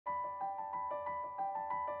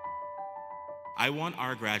I want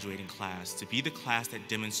our graduating class to be the class that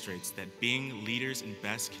demonstrates that being leaders in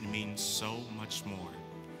BEST can mean so much more.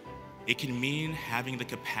 It can mean having the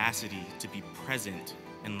capacity to be present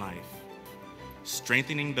in life,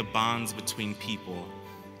 strengthening the bonds between people,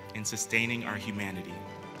 and sustaining our humanity.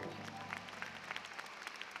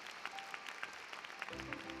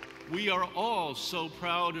 We are all so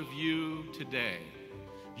proud of you today.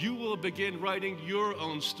 You will begin writing your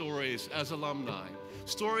own stories as alumni,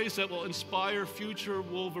 stories that will inspire future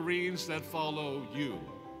Wolverines that follow you.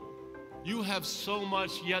 You have so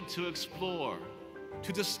much yet to explore,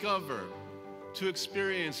 to discover, to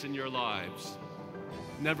experience in your lives.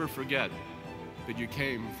 Never forget that you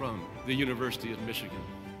came from the University of Michigan.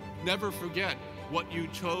 Never forget what you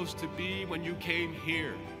chose to be when you came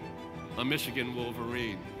here, a Michigan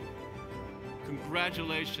Wolverine.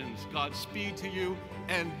 Congratulations, Godspeed to you,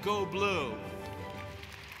 and go blue.